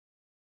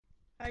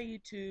Hi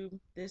YouTube,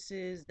 this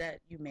is That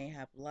You May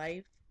Have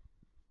Life.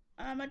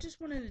 I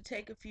just wanted to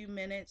take a few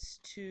minutes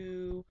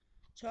to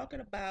talking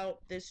about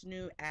this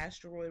new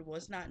asteroid. Well,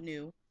 it's not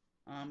new.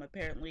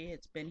 Apparently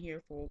it's been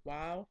here for a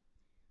while.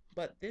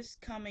 But this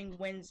coming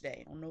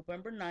Wednesday, on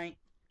November 9th,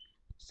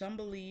 some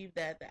believe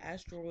that the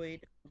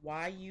asteroid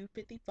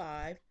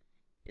YU55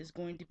 is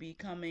going to be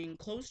coming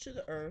close to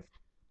the Earth,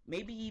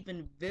 maybe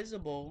even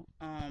visible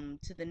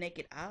to the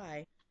naked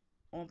eye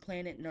on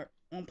planet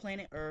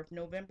Earth,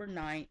 November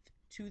 9th,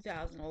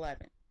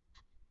 2011.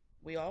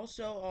 We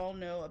also all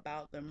know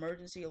about the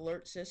emergency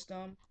alert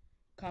system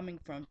coming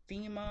from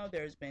FEMA.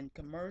 There's been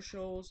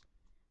commercials.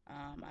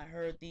 I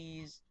heard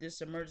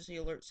this emergency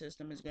alert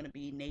system is going to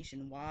be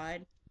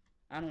nationwide.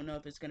 I don't know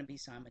if it's going to be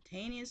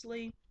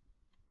simultaneously,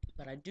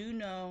 but I do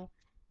know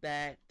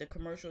that the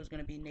commercial is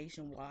going to be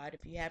nationwide.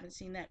 If you haven't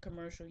seen that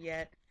commercial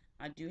yet,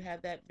 I do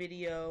have that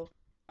video.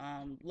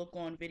 Look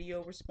on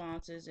video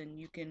responses, and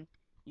you can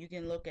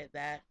look at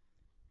that.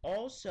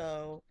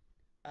 Also,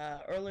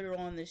 earlier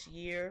on this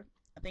year,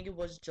 I think it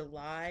was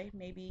July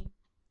maybe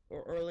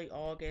or early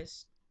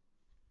August,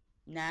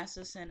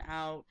 NASA sent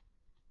out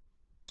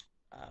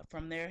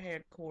from their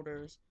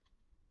headquarters,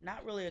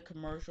 not really a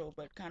commercial,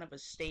 but kind of a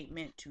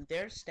statement to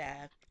their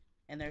staff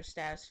and their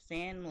staff's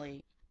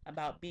family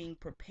about being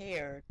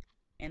prepared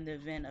in the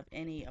event of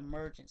any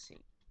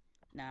emergency.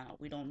 Now,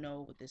 we don't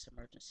know what this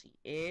emergency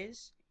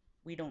is.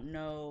 We don't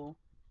know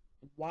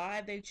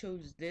why they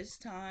chose this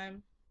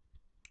time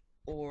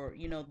or,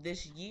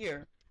 this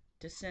year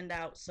to send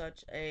out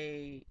such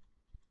a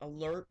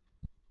alert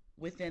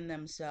within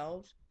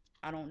themselves.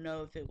 I don't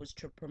know if it was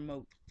to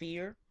promote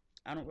fear.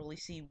 I don't really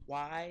see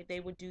why they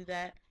would do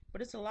that,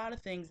 but it's a lot of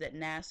things that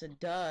NASA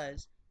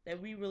does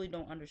that we really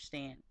don't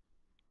understand.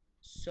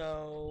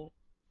 So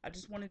I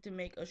just wanted to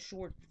make a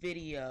short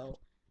video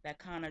that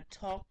kind of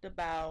talked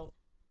about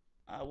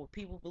what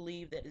people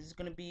believe that is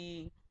going to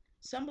be.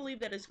 Some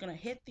believe that it's going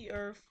to hit the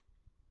Earth.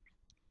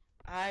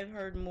 I've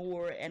heard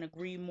more and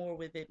agree more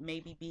with it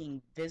maybe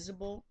being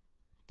visible,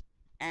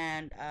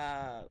 and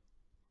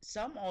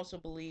some also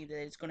believe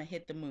that it's going to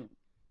hit the moon.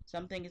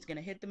 Some think it's going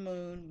to hit the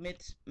moon,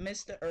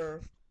 miss the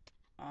Earth.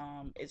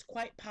 It's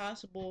quite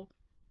possible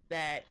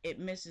that it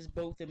misses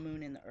both the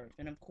moon and the Earth.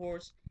 And of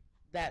course,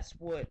 that's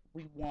what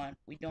we want.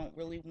 We don't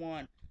really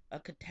want a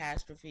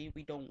catastrophe.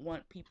 We don't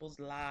want people's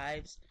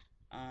lives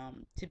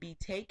to be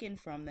taken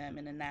from them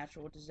in a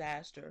natural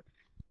disaster.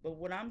 But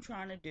what I'm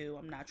trying to do,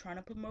 I'm not trying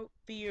to promote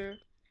fear.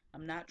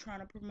 I'm not trying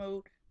to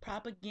promote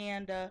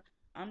propaganda.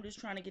 I'm just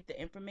trying to get the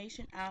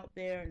information out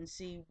there and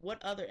see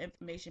what other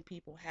information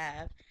people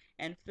have.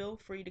 And feel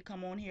free to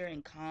come on here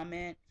and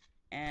comment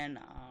and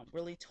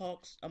really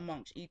talk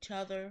amongst each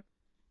other,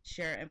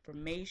 share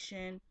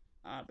information,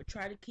 but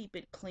try to keep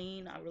it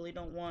clean. I really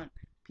don't want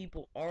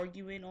people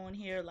arguing on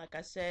here. Like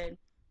I said,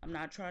 I'm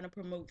not trying to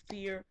promote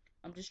fear.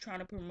 I'm just trying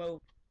to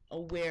promote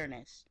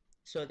awareness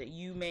so that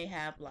you may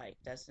have life.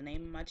 That's the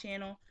name of my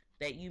channel,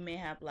 That You May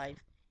Have Life.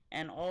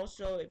 And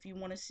also, if you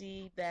want to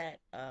see that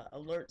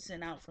alert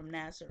sent out from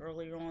NASA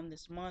earlier on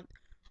this month,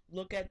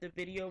 look at the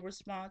video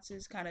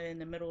responses kind of in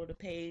the middle of the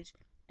page,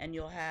 and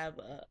you'll have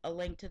a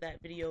link to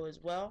that video as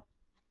well.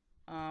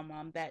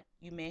 That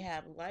You May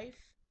Have Life.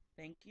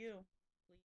 Thank you.